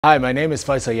Hi, my name is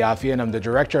Faysal Yafi and I'm the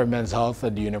Director of Men's Health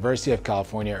at the University of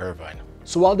California, Irvine.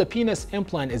 So while the penis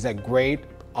implant is a great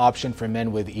option for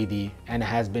men with ED and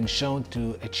has been shown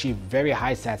to achieve very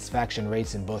high satisfaction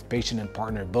rates in both patient and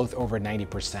partner, both over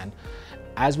 90%,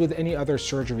 as with any other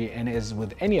surgery and as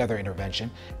with any other intervention,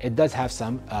 it does have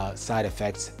some side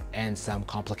effects and some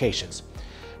complications.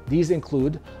 These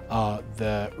include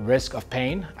the risk of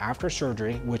pain after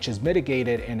surgery, which is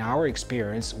mitigated in our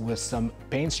experience with some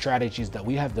pain strategies that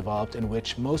we have developed in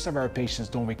which most of our patients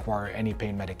don't require any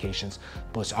pain medications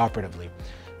post-operatively.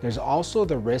 There's also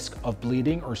the risk of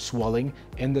bleeding or swelling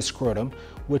in the scrotum,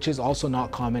 which is also not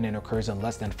common and occurs in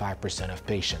less than 5% of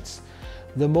patients.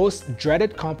 The most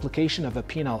dreaded complication of a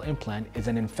penile implant is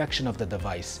an infection of the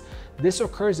device. This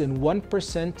occurs in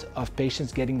 1% of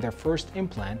patients getting their first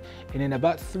implant and in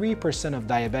about 3% of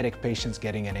diabetic patients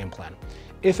getting an implant.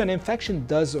 If an infection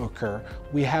does occur,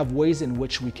 we have ways in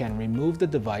which we can remove the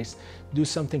device, do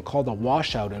something called a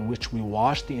washout in which we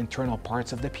wash the internal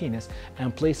parts of the penis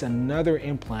and place another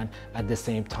implant at the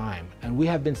same time. And we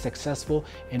have been successful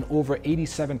in over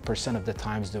 87% of the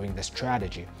times doing this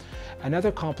strategy.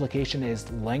 Another complication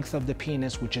is length of the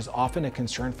penis, which is often a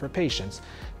concern for patients.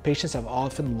 Patients have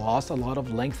often lost a lot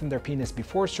of length in their penis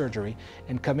before surgery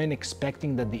and come in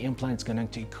expecting that the implant is going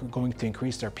to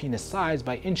increase their penis size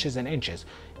by inches and inches.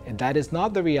 And that is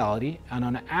not the reality, and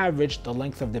on average, the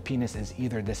length of the penis is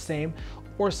either the same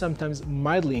or sometimes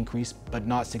mildly increased, but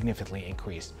not significantly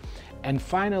increased. And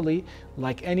finally,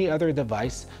 like any other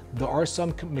device, there are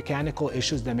some mechanical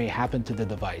issues that may happen to the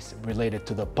device related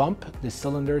to the pump, the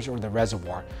cylinders, or the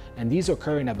reservoir. And these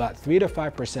occur in about 3 to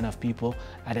 5% of people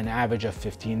at an average of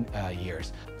 15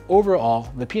 years.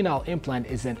 Overall, the penile implant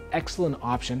is an excellent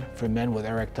option for men with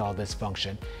erectile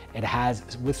dysfunction. It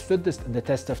has withstood the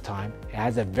test of time, it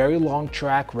has a very long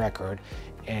track record,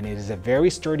 and it is a very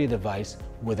sturdy device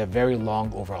with a very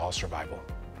long overall survival.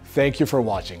 Thank you for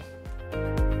watching.